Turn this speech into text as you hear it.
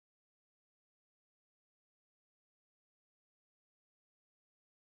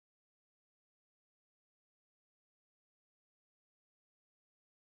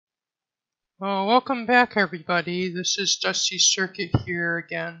Well, welcome back everybody. This is Dusty Circuit here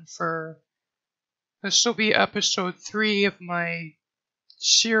again this will be episode 3 of my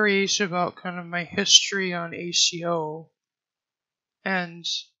series about kind of my history on ACO. And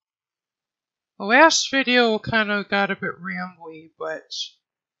the last video kind of got a bit rambly, but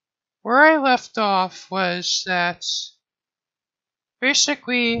where I left off was that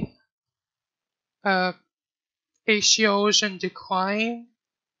basically ACO was in decline.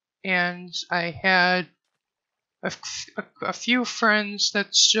 And I had a few friends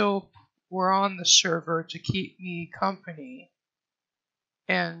that still were on the server to keep me company.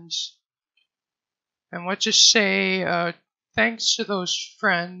 And let's just say, thanks to those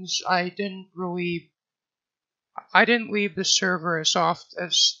friends, I didn't leave the server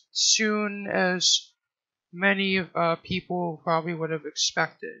as soon as many people probably would have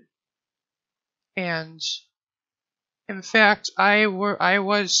expected. And in fact, I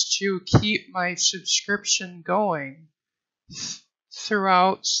was to keep my subscription going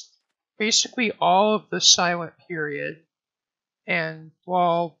throughout basically all of the silent period, and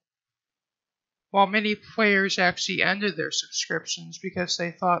while many players actually ended their subscriptions because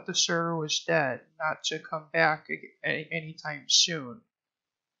they thought the server was dead, not to come back anytime soon.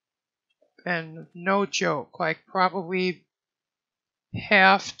 And no joke, like probably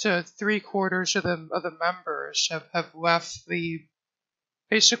half to 3/4 of the members have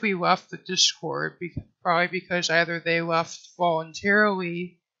basically left the Discord, probably because either they left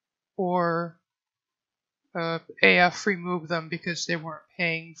voluntarily or AF removed them because they weren't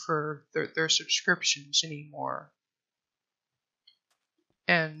paying for their subscriptions anymore.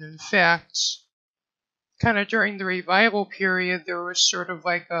 And in fact, kind of during the revival period, there was sort of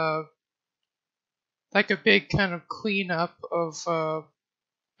like a big kind of cleanup of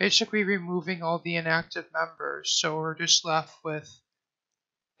basically removing all the inactive members, so we're just left with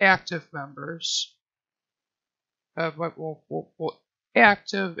active members.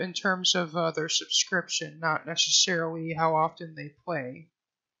 Active in terms of their subscription, not necessarily how often they play.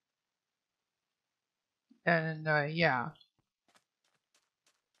 And yeah.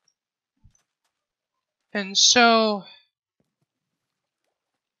 And so,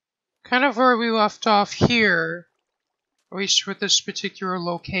 kind of where we left off here, at least with this particular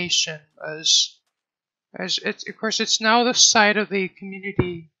location, as of course it's now the site of the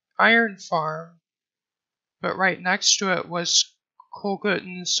community iron farm, but right next to it was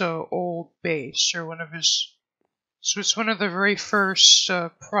Kulgutten's old base, or so it's one of the very first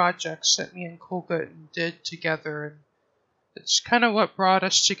projects that me and Kulgutten did together, and it's kind of what brought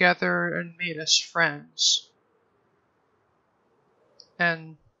us together and made us friends.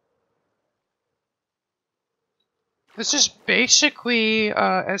 And this is basically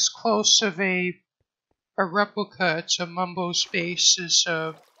as close of a replica to Mumbo's base as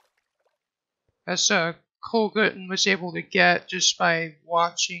Kulgutten was able to get just by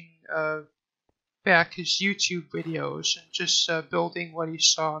watching back his YouTube videos and just building what he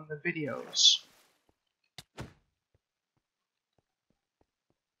saw in the videos.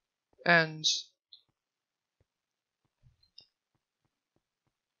 And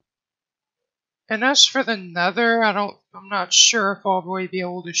as for the Nether, I'm not sure if I'll really be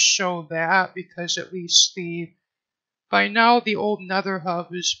able to show that, because at least by now the old Nether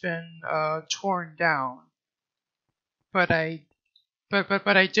hub has been torn down. But I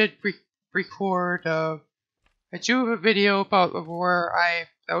did record I do have a video about where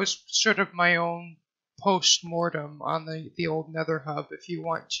that was sort of my own post-mortem on the old Nether hub, if you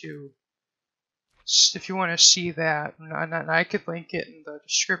want to see that, and I could link it in the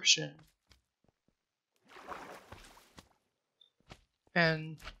description.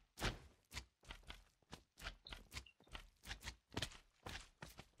 And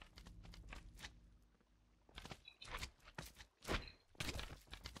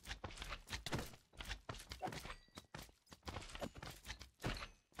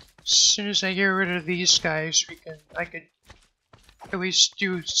as soon as I get rid of these guys, I could at least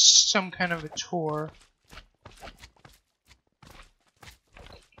do some kind of a tour.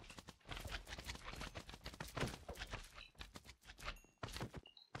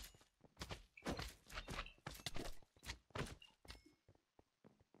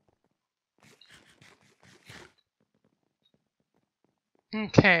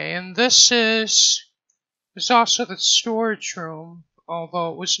 Okay, and this is also the storage room,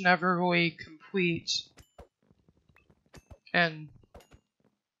 although it was never really complete. And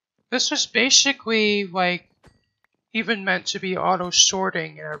this was basically like even meant to be auto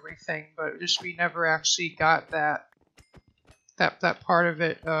sorting and everything, but just we never actually got that part of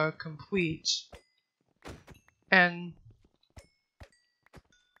it complete. And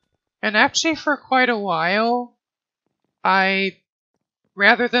And actually for quite a while,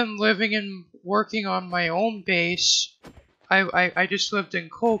 rather than living and working on my own base, I just lived in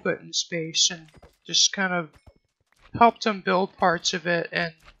Kulgutten's base and just kind of helped him build parts of it,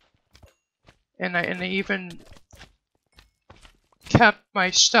 and I even kept my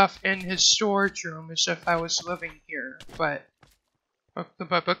stuff in his storage room as if I was living here. But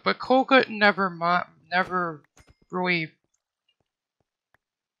Kulgutten never really.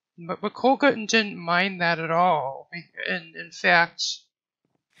 But Kulgutten didn't mind that at all. And in fact,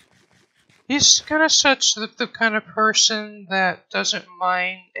 he's kind of such the kind of person that doesn't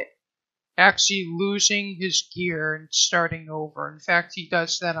mind actually losing his gear and starting over. In fact, he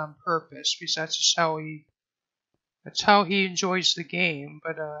does that on purpose because that's just how he enjoys the game.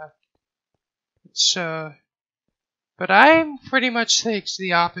 But I'm pretty much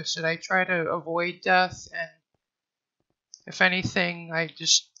the opposite. I try to avoid death, and if anything, I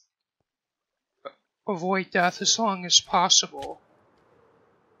just avoid death as long as possible.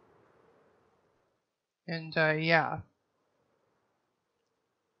 And yeah.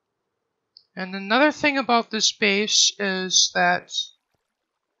 And another thing about this base is that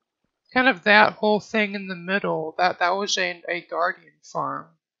kind of that whole thing in the middle, that was a guardian farm.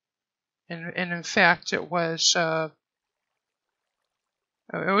 And in fact it was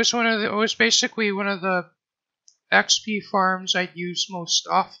basically one of the XP farms I'd use most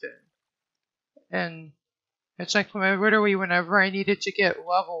often. And it's like literally whenever I needed to get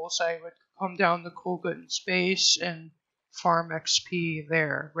levels, I would come down to Kulgutten's base and farm XP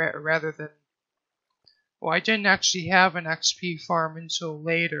there rather than. Well, I didn't actually have an XP farm until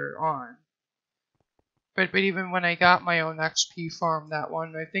later on. But even when I got my own XP farm, that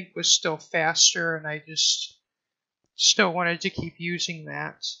one I think was still faster, and I just still wanted to keep using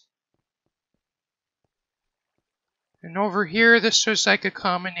that. And over here, this was like a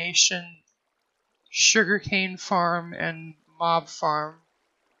combination sugarcane farm and mob farm.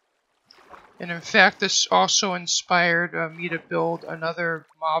 And in fact, this also inspired me to build another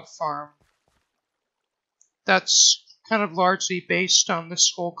mob farm that's kind of largely based on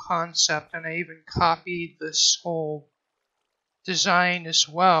this whole concept, and I even copied this whole design as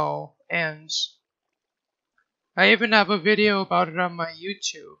well, and I even have a video about it on my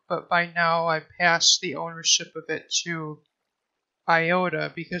YouTube, but by now I passed the ownership of it to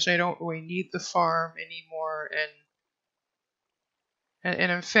Iota because I don't really need the farm anymore, and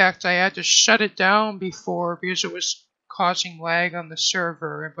in fact I had to shut it down before because it was causing lag on the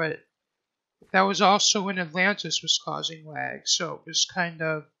server, but that was also when Atlantis was causing lag, so it was kind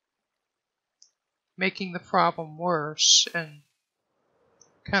of making the problem worse, and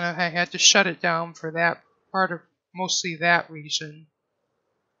kind of I had to shut it down for that part of mostly that reason.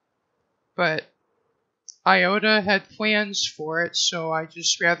 But Iota had plans for it, so I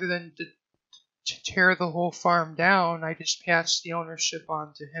just, rather than to tear the whole farm down, I just passed the ownership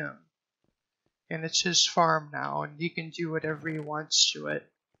on to him. And it's his farm now, and he can do whatever he wants to it.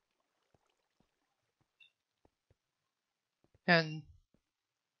 And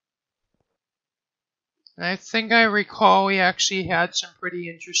I think I recall he actually had some pretty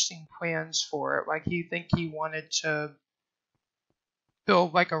interesting plans for it. Like he wanted to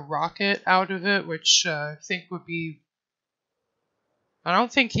build like a rocket out of it, which I think would be. I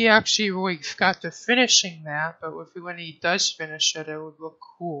don't think he actually really got to finishing that, but when he does finish it, it would look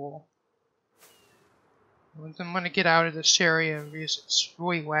cool. I'm going to get out of this area because it's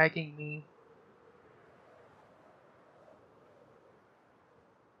really lagging me.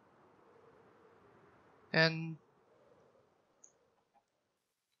 And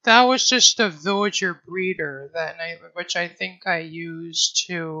that was just a villager breeder which I think I used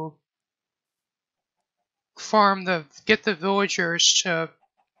to get the villagers to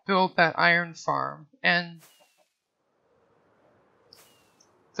build that iron farm. And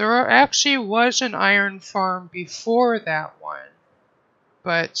there actually was an iron farm before that one,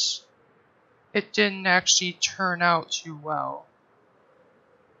 but it didn't actually turn out too well.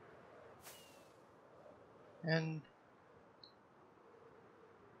 And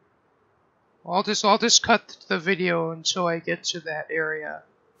I'll just cut the video until I get to that area.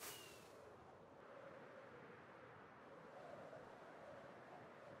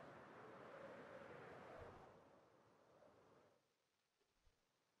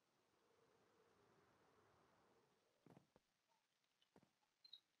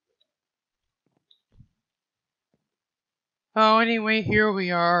 Oh, anyway, here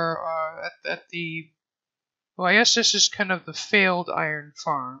we are at the. Well, I guess this is kind of the failed iron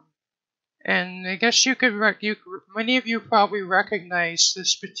farm. And I guess many of you probably recognize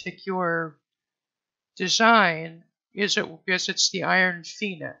this particular design is it because it's the Iron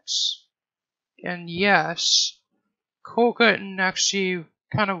Phoenix. And yes, Kulgutten actually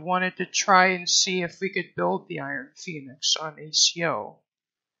kind of wanted to try and see if we could build the Iron Phoenix on ACO.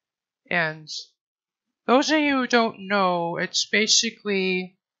 And those of you who don't know, it's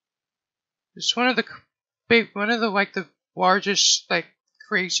basically one of the the largest, like,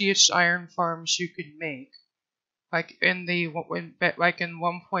 craziest iron farms you could make. Like in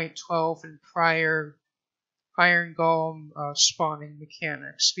 1.12 and prior Iron Golem spawning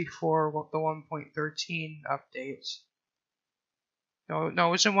mechanics before the 1.13 update. No,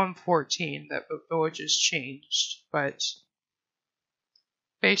 it was in 1.14 that the villages changed, but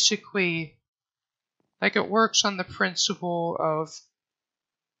basically, like, it works on the principle of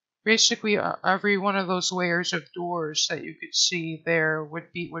basically every one of those layers of doors that you could see there would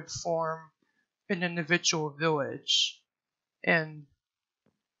form an individual village, and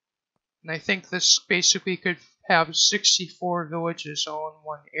I think this basically could have 64 villages all in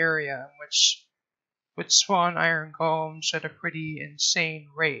one area, which would spawn iron golems at a pretty insane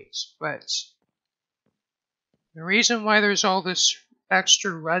rate. But the reason why there's all this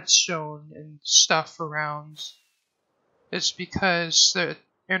extra redstone and stuff around is because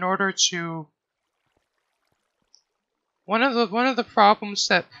in order to one of the problems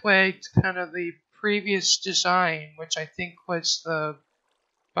that plagued kind of the previous design, which I think was of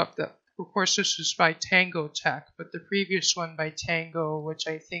course this was by Tango Tech, but the previous one by Tango, which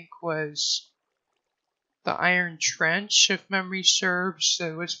I think was the Iron Trench, if memory serves,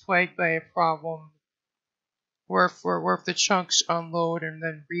 it was plagued by a problem where if the chunks unload and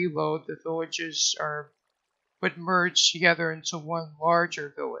then reload, the villages would merge together into one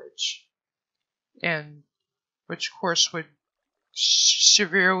larger village, and which of course would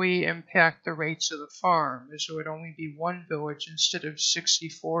severely impact the rates of the farm, as it would only be one village instead of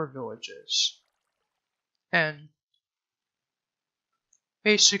 64 villages. And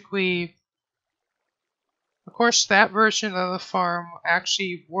basically, of course, that version of the farm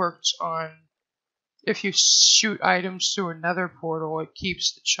actually worked on if you shoot items through another portal, it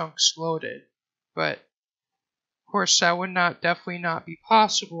keeps the chunks loaded. But of course, that would definitely not be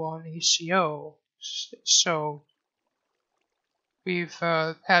possible on ACO. So we've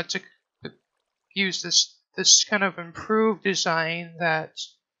had to use this kind of improved design that,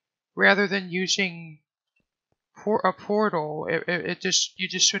 rather than using a portal, you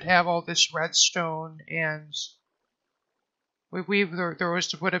just would have all this redstone, and there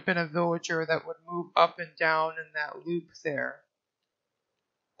would have been a villager that would move up and down in that loop there.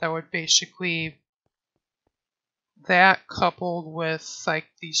 That would basically, that coupled with like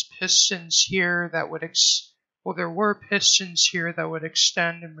these pistons here that would there were pistons here that would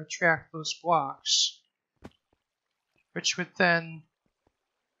extend and retract those blocks, which would then,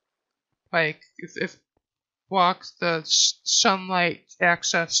 like, if block the sunlight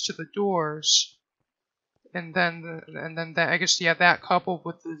access to the doors, and then that, I guess, yeah, that coupled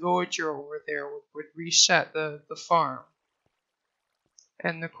with the villager over there would reset the farm.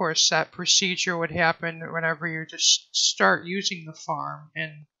 And of course, that procedure would happen whenever you just start using the farm,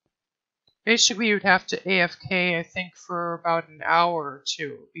 and basically you'd have to AFK, I think, for about an hour or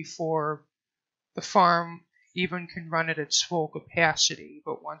two before the farm even can run at its full capacity.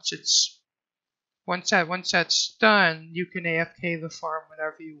 But once that's done, you can AFK the farm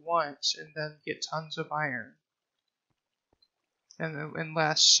whenever you want, and then get tons of iron. And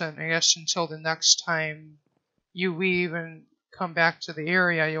I guess until the next time you leave and come back to the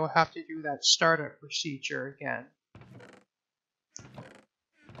area, you'll have to do that startup procedure again.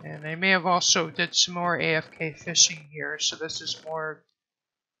 And I may have also did some more AFK fishing here, so this is more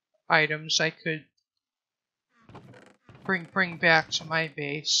items I could bring back to my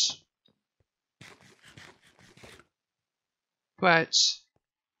base. But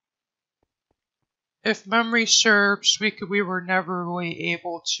if memory serves, we were never really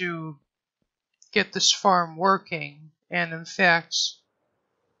able to get this farm working, and in fact,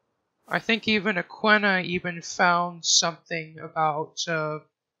 I think even Aquena even found something about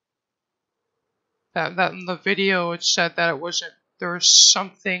that in the video. It said that there was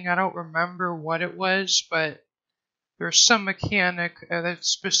something, I don't remember what it was, but there's some mechanic that's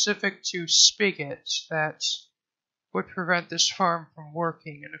specific to Spigot that would prevent this farm from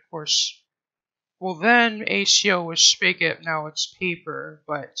working. And of course, well, then ACO was Spigot, now it's paper,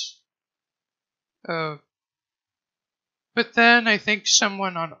 but then I think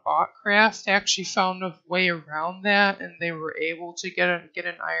someone on Autcraft actually found a way around that, and they were able to get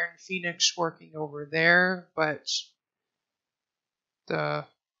an Iron Phoenix working over there. But of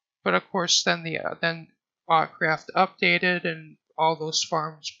course, then Autcraft updated, and all those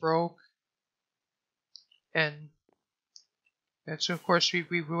farms broke. And And so of course we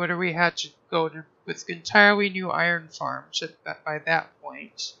had to go to with entirely new iron farms by that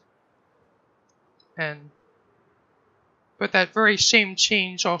point. But that very same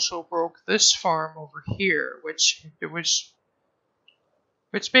change also broke this farm over here, which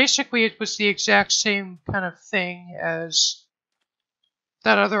basically it was the exact same kind of thing as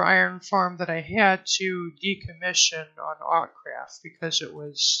that other iron farm that I had to decommission on Autcraft because it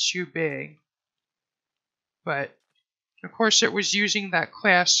was too big. But of course it was using that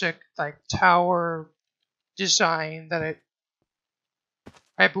classic like tower design that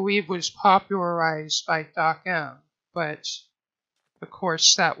I believe was popularized by Doc M. But of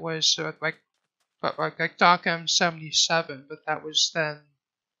course that was like Doc M77, but that was then,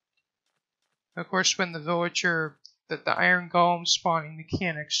 of course, when the iron golem spawning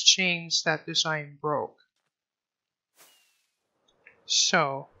mechanics changed, that design broke.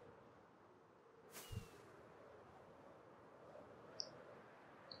 So,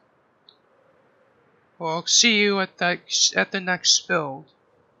 we'll see you at the next build.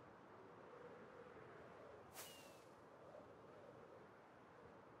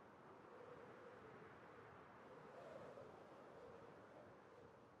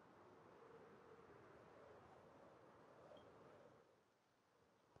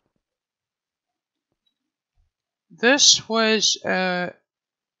 This was a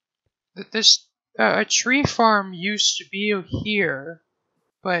tree farm used to be here,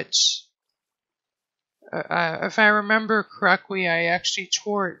 but if I remember correctly, I actually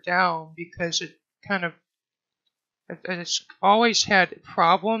tore it down because it's always had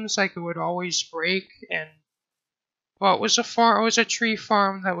problems. Like it would always break, and well, it was a tree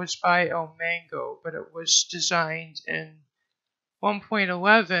farm that was by El Mango, but it was designed in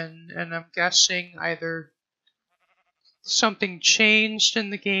 1.11, and I'm guessing either something changed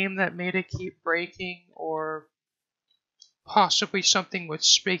in the game that made it keep breaking, or possibly something with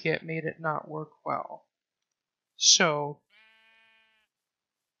Spigot made it not work well. So,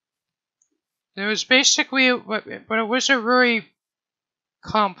 it was basically, but it was a really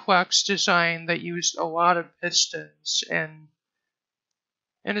complex design that used a lot of pistons, and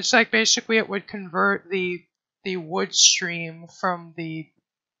it's like basically it would convert the wood stream from the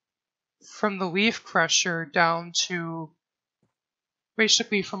leaf crusher down to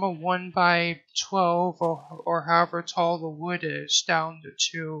basically from a 1x12 or however tall the wood is down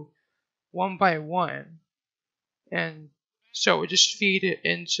to 1x1, and so it would just feed it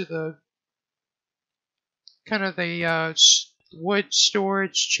into the kind of the wood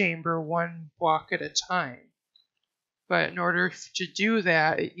storage chamber one block at a time. But in order to do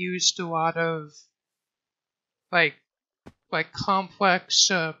that, it used a lot of like complex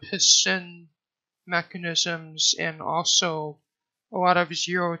piston mechanisms, and also a lot of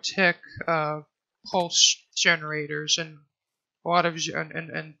zero tick pulse generators, and a lot of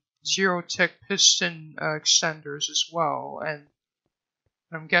and zero tick piston extenders as well. And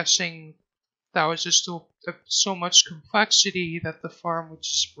I'm guessing that was just so much complexity that the farm would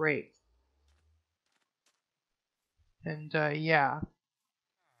just break. And yeah.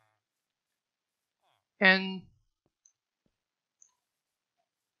 And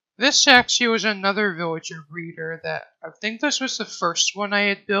this actually was another villager breeder that I think this was the first one I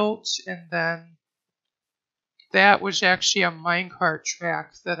had built, and then that was actually a minecart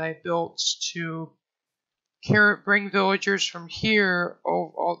track that I built to bring villagers from here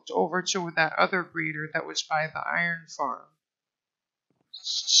over to that other breeder that was by the iron farm.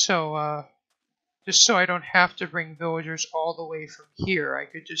 So, just so I don't have to bring villagers all the way from here, I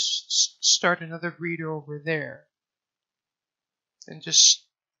could just start another breeder over there and just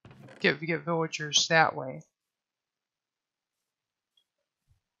get villagers that way.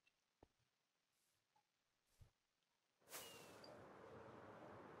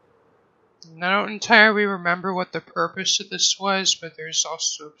 And I don't entirely remember what the purpose of this was, but there's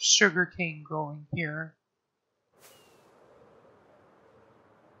also sugarcane growing here.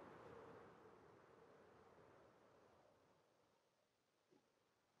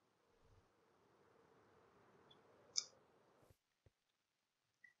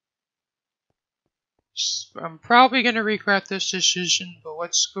 I'm probably going to regret this decision, but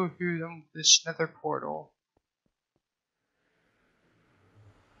let's go through this nether portal.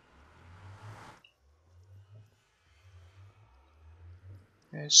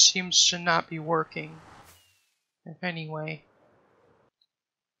 It seems to not be working. Anyway.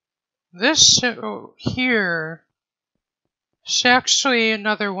 This here is actually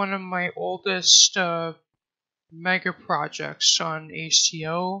another one of my oldest mega projects on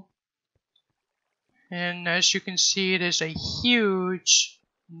ACO. And as you can see, it is a huge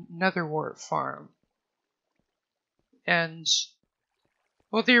netherwort farm. And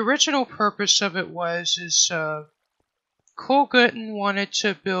well, the original purpose of it is Kulgutten wanted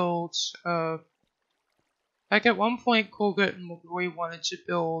to build like at one point Kulgutten we wanted to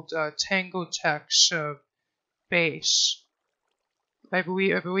build Tangotech's base. I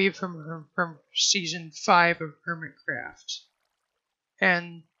believe from season 5 of Hermitcraft,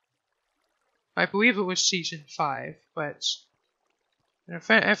 and I believe it was season 5. But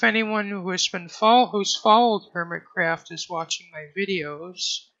if anyone who's followed Hermitcraft is watching my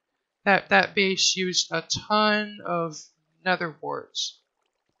videos, that base used a ton of nether warts,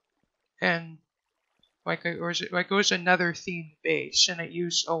 and it was a nether themed base, and it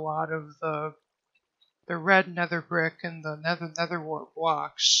used a lot of the red nether brick and the nether wart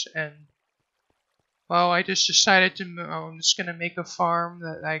blocks. And well, I just decided I'm just gonna make a farm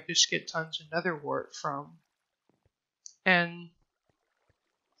that I just get tons of nether wart from. And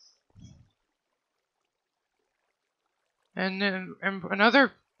then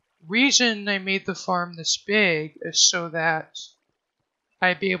another reason I made the farm this big is so that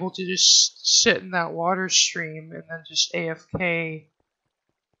I'd be able to just sit in that water stream and then just AFK.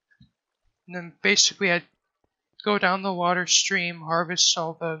 And then basically I'd go down the water stream, harvest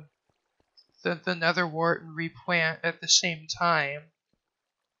all the nether wart and replant at the same time.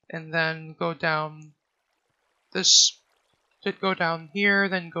 And then go down here,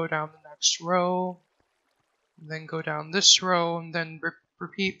 then go down the next row, and then go down this row, and then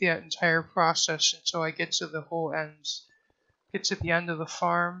repeat the entire process until I get to the end of the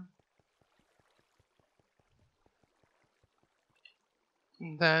farm.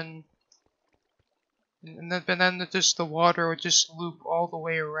 And then just the water would just loop all the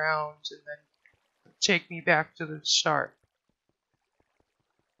way around and then take me back to the start.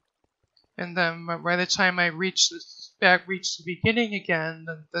 And then by the time I reach the beginning again,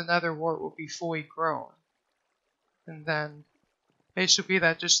 the nether wart will be fully grown. And then basically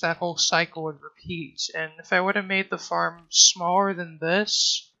that whole cycle would repeat. And if I would have made the farm smaller than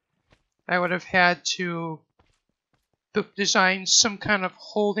this, I would have had to design some kind of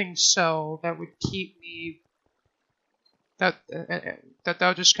holding cell that would keep me that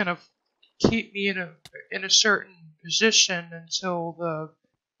would just kind of keep me in a certain position until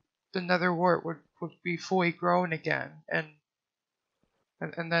the nether wart would be fully grown again. And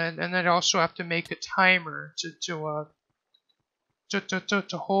then I'd also have to make a timer to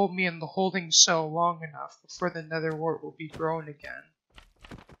hold me in the holding cell long enough before the nether wart will be grown again.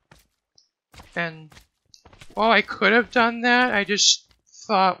 And well, I could have done that. I just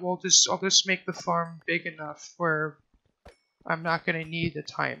thought, well, I'll just make the farm big enough where I'm not going to need a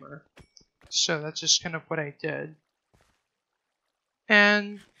timer. So that's just kind of what I did.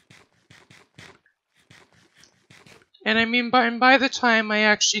 And I mean, by the time I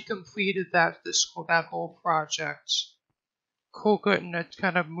actually completed that whole project, Kulgutten had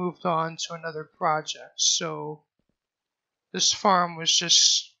kind of moved on to another project. So this farm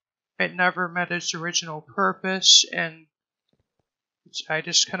was it never met its original purpose, and I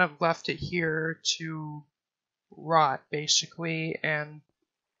just kind of left it here to rot, basically. And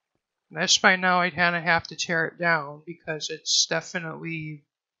that's by now I'd kind of have to tear it down because it's definitely,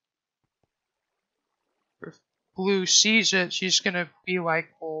 if Blue sees it, she's gonna be like,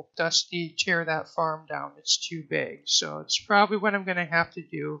 well, Dusty, tear that farm down, it's too big. So it's probably what I'm gonna have to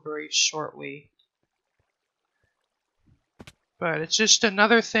do very shortly. But it's just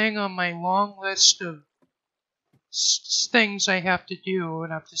another thing on my long list of things I have to do,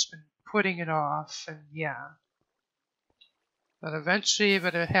 and I've just been putting it off, and yeah. But eventually,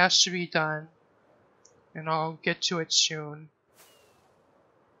 it has to be done, and I'll get to it soon.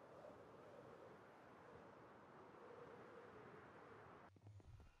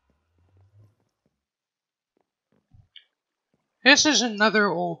 This is another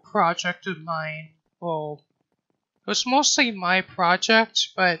old project of mine. Well, it was mostly my project,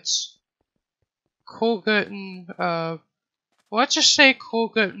 but Kulgutten, let's just say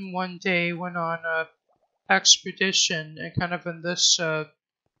Kulgutten one day went on a expedition and kind of in this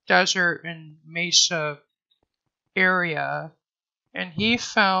desert and mesa area, and he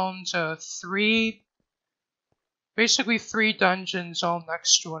found basically three dungeons all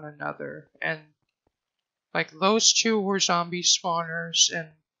next to one another, and like those two were zombie spawners and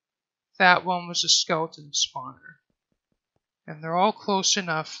that one was a skeleton spawner. And they're all close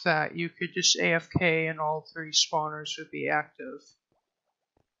enough that you could just AFK and all three spawners would be active.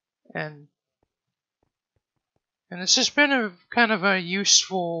 And this has been a kind of a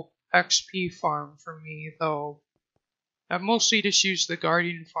useful XP farm for me, though I've mostly just used the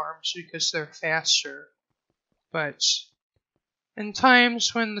guardian farms because they're faster. But in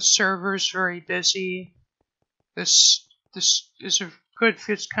times when the server's very busy this is a good.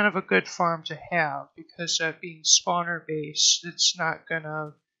 It's kind of a good farm to have because being spawner based, it's not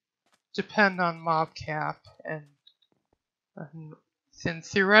gonna depend on mob cap and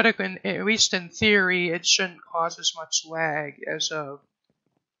theoretically, at least in theory, it shouldn't cause as much lag as a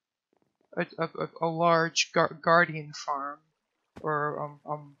large guardian farm or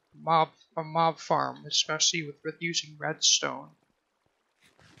a mob farm, especially with using redstone.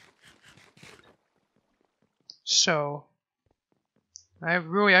 So I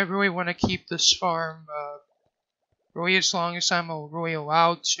really want to keep this farm really as long as I'm really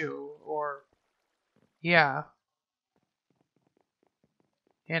allowed to, or yeah.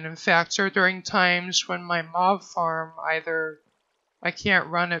 And in fact, there are during times when my mob farm either I can't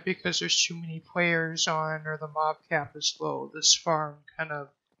run it because there's too many players on or the mob cap is low. This farm kind of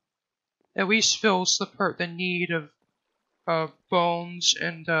at least fills the need of bones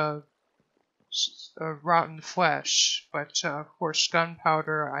and rotten flesh. But of course,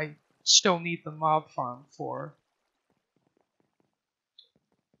 gunpowder I still need the mob farm for.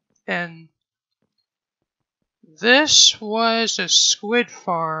 And this was a squid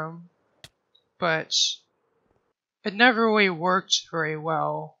farm, but it never really worked very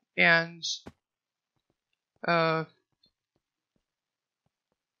well. And of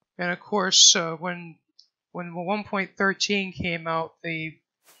course, when 1.13 came out,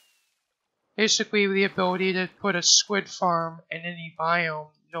 basically the ability to put a squid farm in any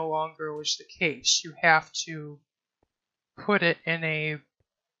biome no longer was the case. You have to put it in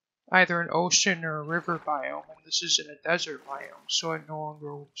either an ocean or a river biome, and this is in a desert biome, so it no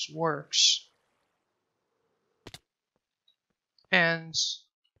longer works. And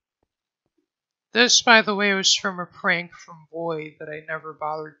this, by the way, was from a prank from Void that I never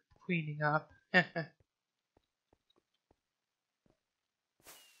bothered cleaning up.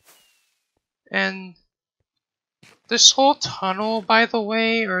 And this whole tunnel, by the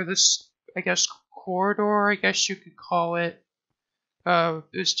way, or this, I guess, corridor, I guess you could call it,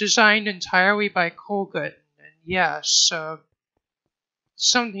 is designed entirely by Kulgutten. And yes,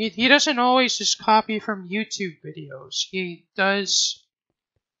 he doesn't always just copy from YouTube videos. He does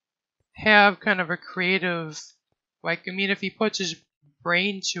have kind of a creative, like, I mean, if he puts his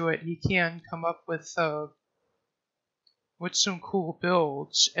brain to it, he can come up with some cool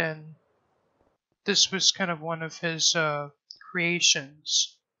builds, and this was kind of one of his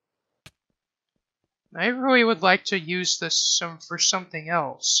creations. I really would like to use this for something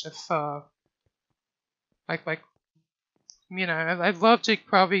else. If I'd love to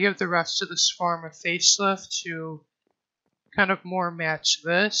probably give the rest of this farm a facelift to kind of more match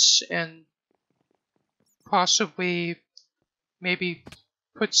this, and possibly maybe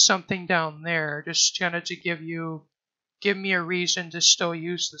put something down there, just kind of to give me a reason to still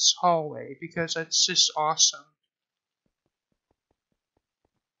use this hallway, because it's just awesome.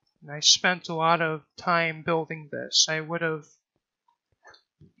 And I spent a lot of time building this.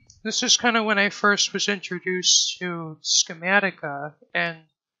 This is kind of when I first was introduced to Schematica, and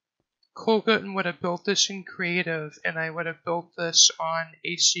Kulgutten would have built this in Creative, and I would have built this on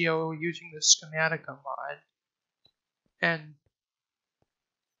ACO using the Schematica mod. And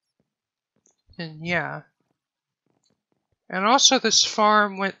yeah. And also this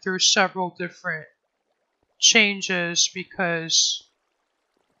farm went through several different changes because,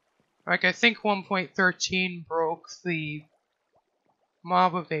 like, I think 1.13 broke the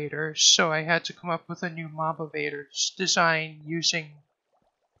mob evader, so I had to come up with a new mob evader design using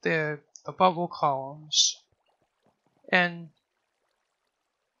the bubble columns. And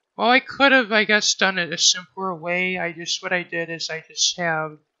well, I could have, I guess, done it a simpler way. What I did is I just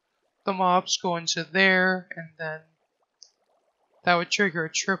have the mobs go into there, and then that would trigger a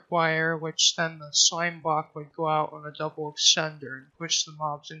tripwire, which then the slime block would go out on a double extender and push the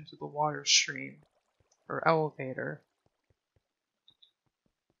mobs into the water stream, or elevator.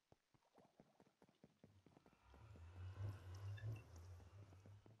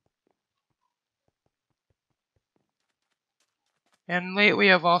 And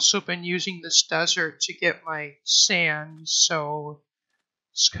lately I've also been using this desert to get my sand, so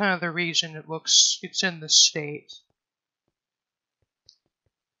it's kind of the reason it's in this state.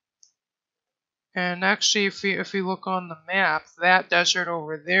 And actually, if we look on the map, that desert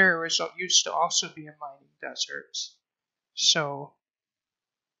over there used to also be a mining desert. So,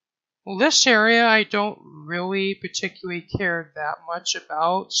 well, this area I don't really particularly care that much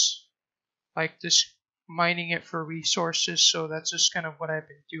about, like just mining it for resources. So that's just kind of what I've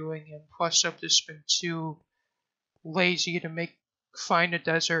been doing. And plus, I've just been too lazy to find a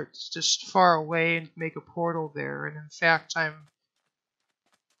desert just far away and make a portal there. And in fact,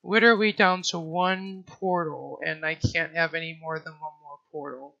 literally down to one portal, and I can't have any more than one more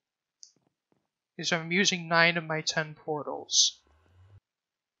portal. Because I'm using 9 of my 10 portals.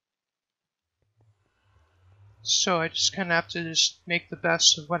 So I just kind of have to just make the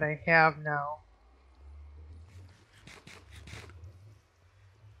best of what I have now.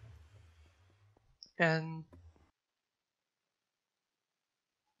 And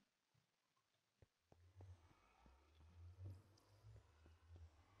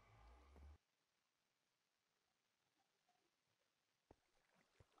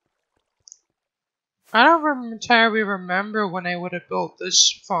I don't entirely remember when I would have built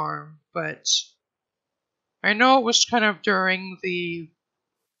this farm, but I know it was kind of during it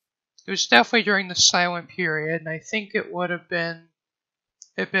was definitely during the silent period, and I think it would have been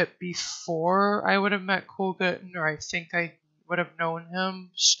a bit before I would have met Kulgutten, or I think I would have known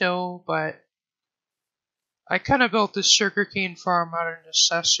him still, but I kind of built this sugarcane farm out of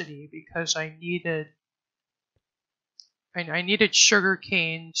necessity because I needed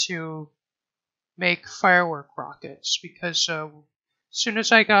sugarcane to make firework rockets, because as soon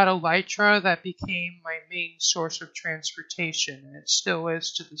as I got elytra, that became my main source of transportation, and it still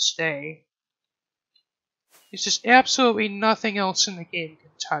is to this day. It's just absolutely nothing else in the game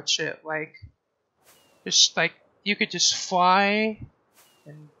can touch it. You could just fly,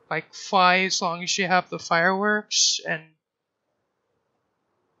 and fly as long as you have the fireworks, and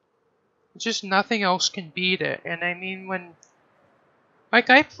just nothing else can beat it. And I mean, when I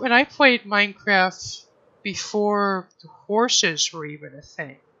played Minecraft before the horses were even a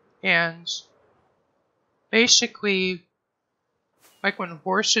thing, and basically, when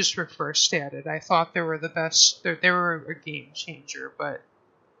horses were first added, I thought they were the best. They were a game changer, but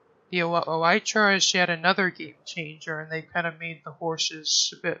the elytra is yet another game changer, and they kind of made the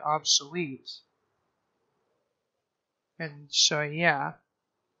horses a bit obsolete. And so, yeah.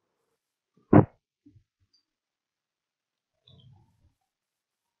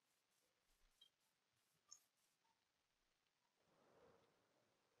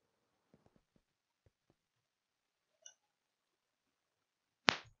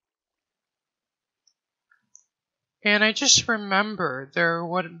 And I just remember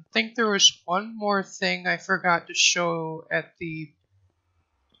I think there was one more thing I forgot to show at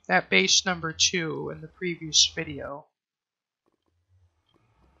base number 2 in the previous video.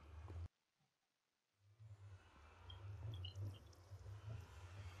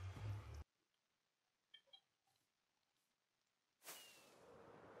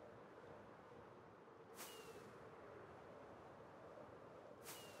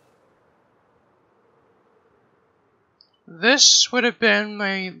 This would have been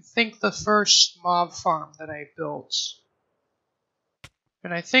I think the first mob farm that I built.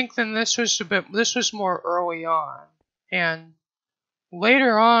 And I think then this was more early on. And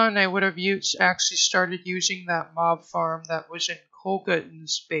later on I would have actually started using that mob farm that was in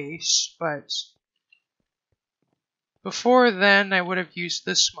Kulgutten's base, but before then I would have used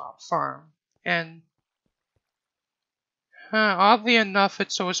this mob farm. And oddly enough,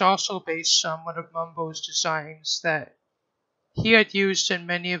 it was also based on one of Mumbo's designs that he had used in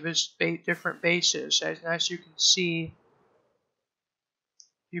many of his different bases. As you can see,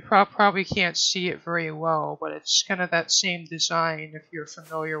 you probably can't see it very well, but it's kind of that same design if you're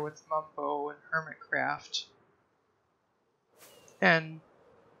familiar with Mumbo and Hermitcraft. And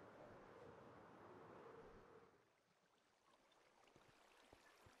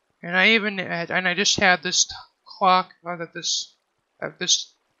I just had this clock,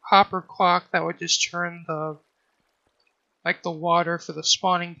 this hopper clock that would just turn the water for the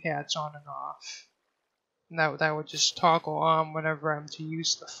spawning pads on and off. And that would just toggle on whenever I'm to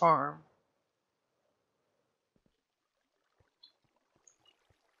use the farm.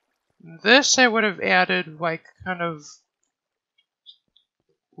 This I would have added kind of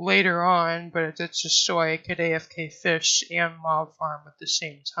later on, but it's just so I could AFK fish and mob farm at the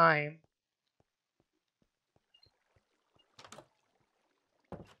same time.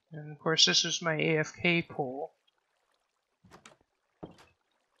 And of course this is my AFK pool.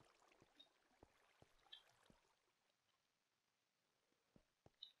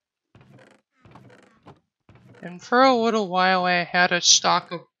 And for a little while I had a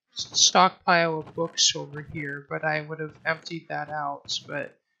stockpile of books over here, but I would have emptied that out.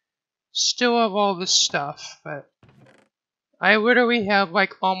 But still have all this stuff, but I literally have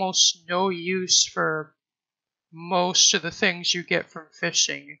almost no use for most of the things you get from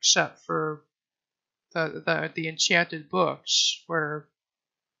fishing, except for the enchanted books, where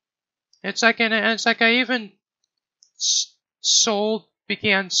it's like I even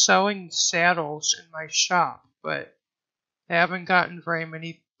began selling saddles in my shop, but I haven't gotten very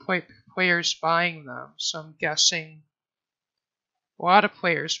many players buying them, so I'm guessing a lot of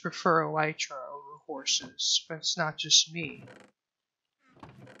players prefer elytra over horses, but it's not just me.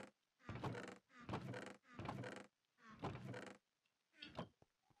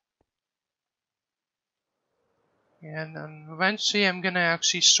 And eventually I'm gonna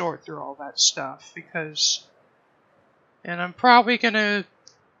actually sort through all that stuff because, and I'm probably gonna,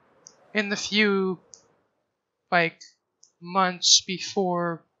 in the few, like, months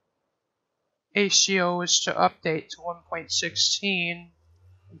before ACO is to update to 1.16,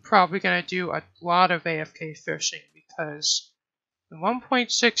 I'm probably gonna do a lot of AFK fishing because in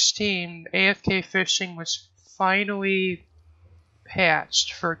 1.16, AFK fishing was finally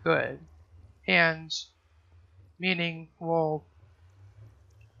patched for good. And meaning, well,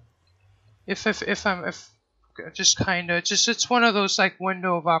 if just kind of it's one of those like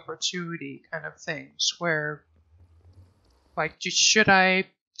window of opportunity kind of things where, like, should I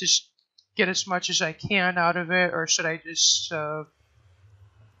just get as much as I can out of it, or should I just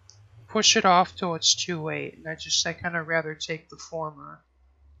push it off till it's too late? And I kind of rather take the former.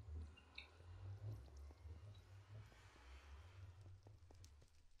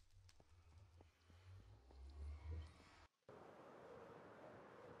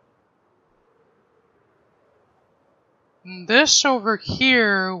 And this over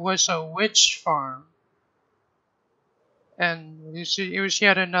here was a witch farm. And it was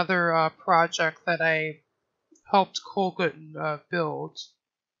yet another project that I helped Kulgutten build.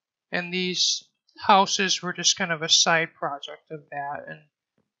 And these houses were just kind of a side project of that. And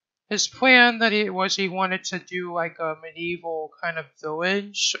his plan that he wanted to do like a medieval kind of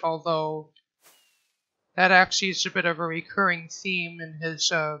village, although that actually is a bit of a recurring theme in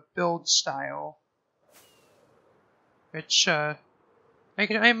his build style. Which, I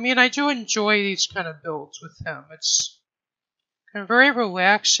mean, I do enjoy these kind of builds with him. It's kind of very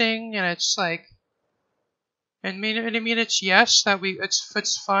relaxing, and it's like, I mean, it's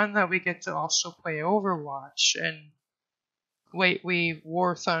it's fun that we get to also play Overwatch and lately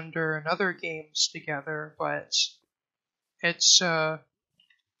War Thunder and other games together, but it's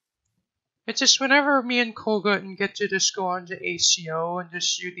just whenever me and Kulgutten get to just go onto ACO and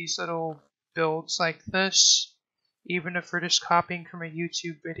just do these little builds like this, even if we're just copying from a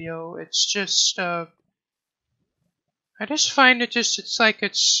YouTube video, it's just I just find it's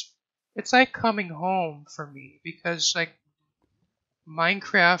like coming home for me, because like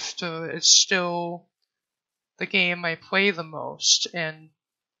Minecraft is still the game I play the most, and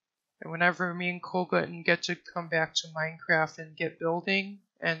whenever me and Kulgutten get to come back to Minecraft and get building,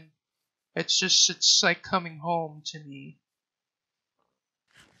 and it's like coming home to me.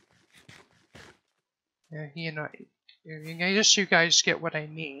 Yeah, I guess you guys get what I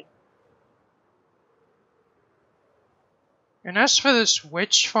mean. And as for this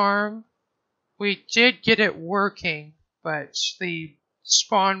witch farm, we did get it working, but the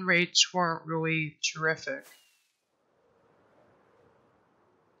spawn rates weren't really terrific.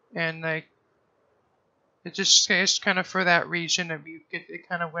 And it's kind of for that reason that it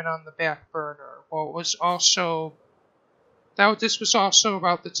kind of went on the back burner. Well, it was also this was also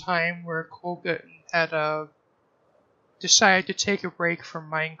about the time where Kulgutten had decided to take a break from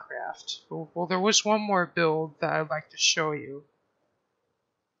Minecraft. Well, there was one more build that I'd like to show you.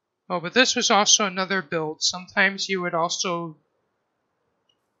 Oh, but this was also another build. Sometimes you would also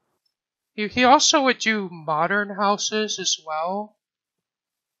he also would do modern houses as well,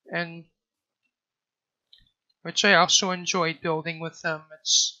 and which I also enjoyed building with them.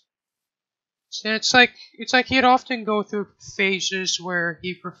 It's like he'd often go through phases where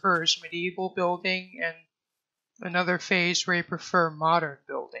he prefers medieval building and another phase where he prefers modern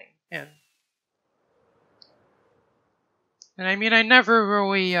building. And I mean, I never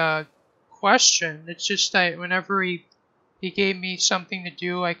really questioned. It's just that whenever he gave me something to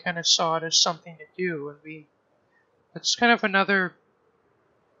do, I kind of saw it as something to do, and that's kind of another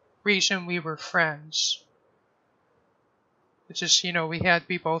reason we were friends. It's just,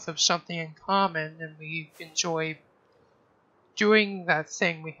 we both have something in common, and we enjoy doing that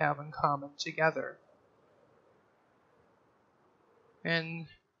thing we have in common together. And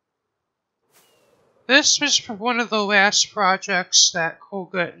this was one of the last projects that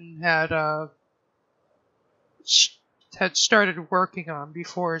Kulgutten had started working on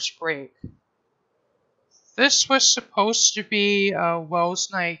before his break. This was supposed to be Wells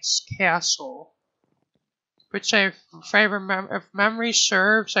Knight's castle, which if memory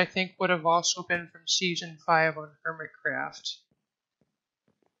serves, I think would have also been from Season 5 on Hermitcraft.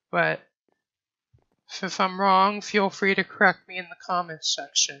 But if I'm wrong, feel free to correct me in the comments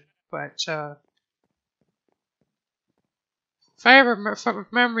section. But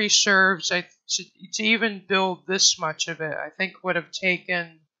if memory serves, to even build this much of it, I think would have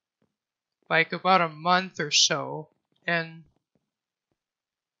taken like about a month or so, and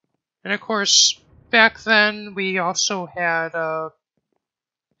of course back then we also had I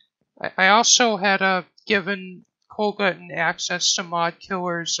also had given Kulgutten access to Mod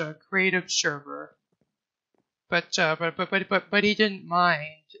Killer's creative server, but he didn't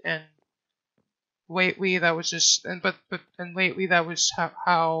mind, and lately that was just and lately that was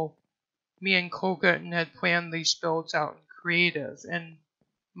how me and Kulgutten had planned these builds out in creative, and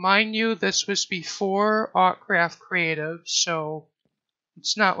mind you, this was before Autcraft Creative, so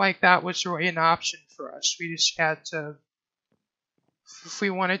it's not like that was really an option for us. We just had to, if we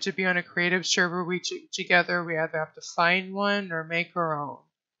wanted to be on a creative server together, we either have to find one or make our own.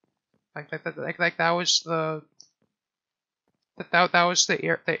 Like that was the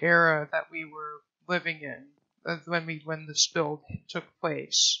era that we were living in when this build took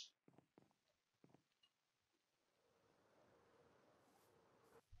place.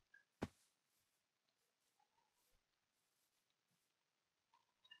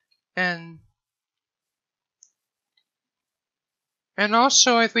 And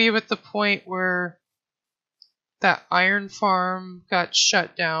also I believe at the point where that iron farm got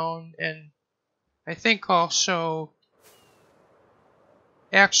shut down, and I think also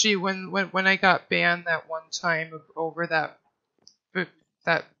actually when I got banned that one time over that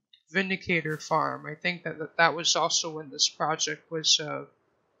Vindicator farm, I think that was also when this project was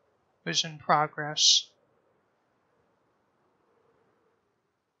in progress.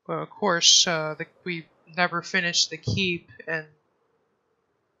 But of course, we never finished the keep, and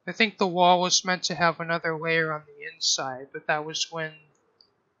I think the wall was meant to have another layer on the inside, but that was when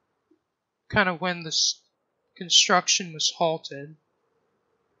this construction was halted.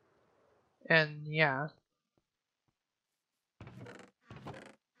 And yeah.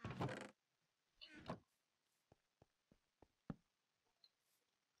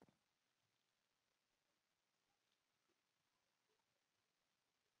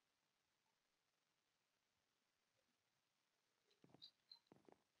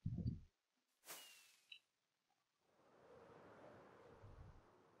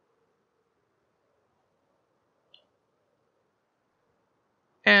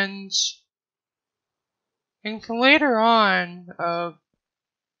 And later on, I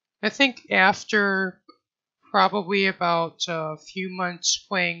think after probably about a few months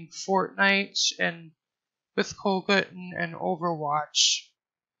playing Fortnite and with Kulgutten and Overwatch,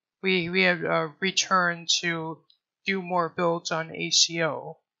 we had returned to do more builds on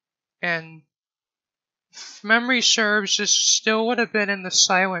ACO. And if memory serves, this still would have been in the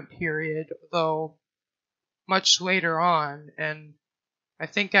silent period, though much later on, and I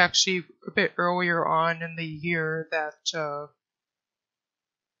think actually a bit earlier on in the year that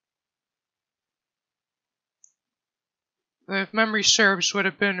if memory serves would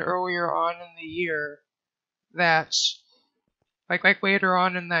have been earlier on in the year that like later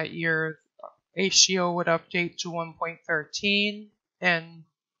on in that year ACO would update to 1.13, and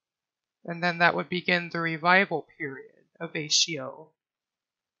then that would begin the revival period of ACO.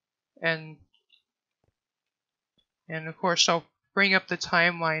 And of course I'll bring up the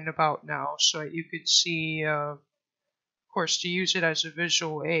timeline about now so that you could see, of course, to use it as a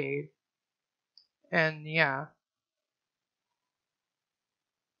visual aid. And yeah.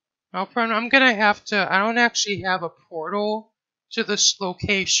 I'm gonna have to, I don't actually have a portal to this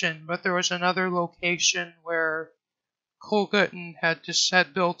location, but there was another location where Kulgutten had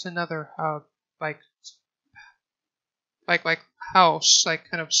built another like house, like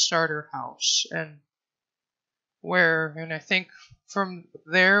kind of starter house, and I think from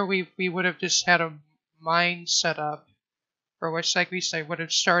there we would have just had a mine set up, or which like we say would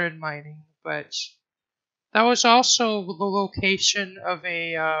have started mining, but that was also the location of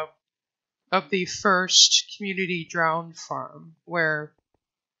the first community drowned farm, but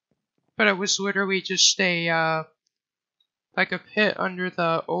it was literally just like a pit under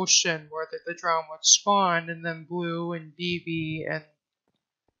the ocean where the drown would spawn, and then Blue and BB and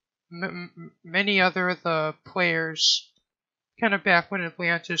many other of the players, kind of back when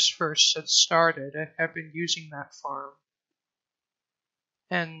Atlantis first had started, have been using that farm.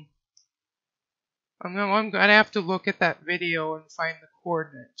 And I'm gonna have to look at that video and find the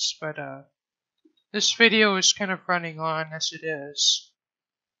coordinates, but this video is kind of running on as it is.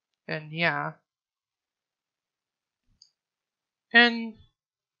 And yeah. And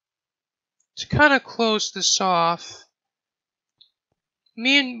to kind of close this off,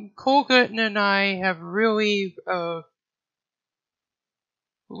 me and Kulgutten and I have really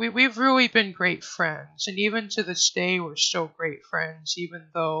we've really been great friends, and even to this day we're still great friends, even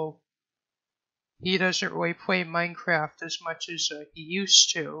though he doesn't really play Minecraft as much as he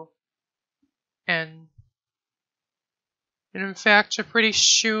used to. And in fact, pretty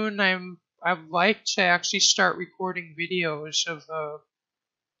soon I'd like to actually start recording videos of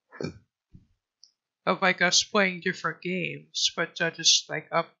like us playing different games, but just like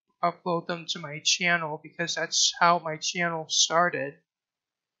upload them to my channel, because that's how my channel started.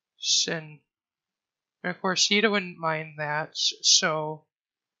 And of course, he wouldn't mind that, so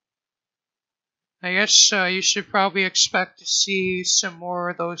I guess you should probably expect to see some more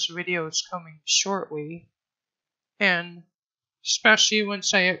of those videos coming shortly. And especially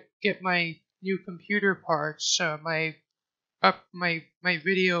once I get my new computer parts, my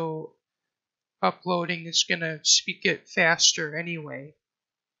video uploading is gonna get faster anyway.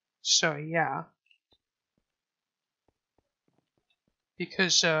 So yeah,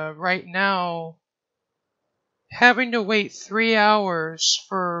 because right now having to wait 3 hours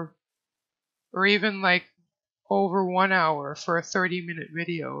for, or even like over 1 hour for a 30-minute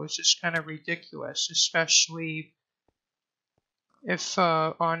video is just kind of ridiculous, especially if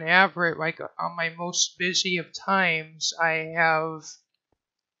on average, like on my most busy of times, I have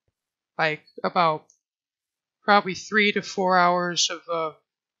like about probably 3 to 4 hours of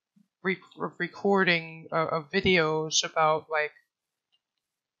recording of videos about like,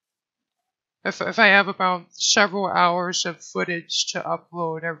 if I have about several hours of footage to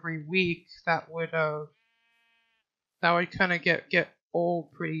upload every week, that would kind of get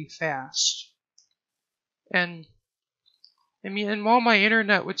old pretty fast. And I mean, and while my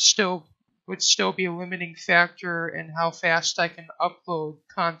internet would still be a limiting factor in how fast I can upload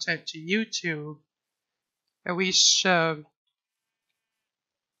content to YouTube, at least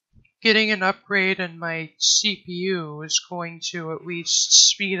getting an upgrade in my CPU is going to at least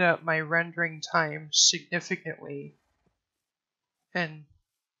speed up my rendering time significantly. And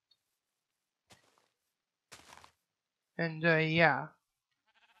yeah.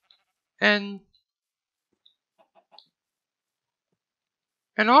 And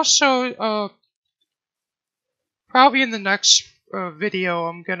also probably in the next video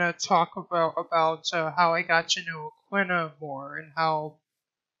I'm gonna talk about how I got to know Quina more, and how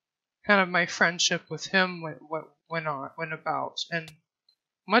kind of my friendship with him went about. And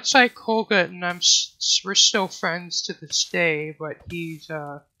much like Kulgutten, we're still friends to this day, but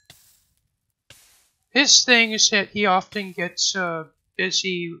his thing is that he often gets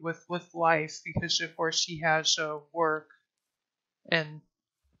busy with life, because of course he has work, and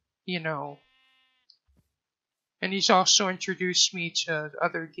you know, and he's also introduced me to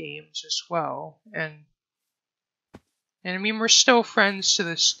other games as well, and I mean, we're still friends to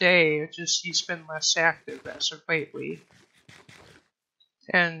this day. It's just he's been less active as of lately.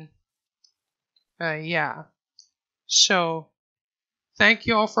 And yeah, so thank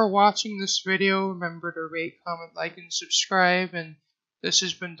you all for watching this video. Remember to rate, comment, like, and subscribe. And this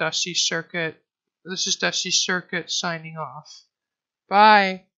has been Dusty Circuit. This is Dusty Circuit signing off.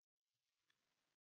 Bye.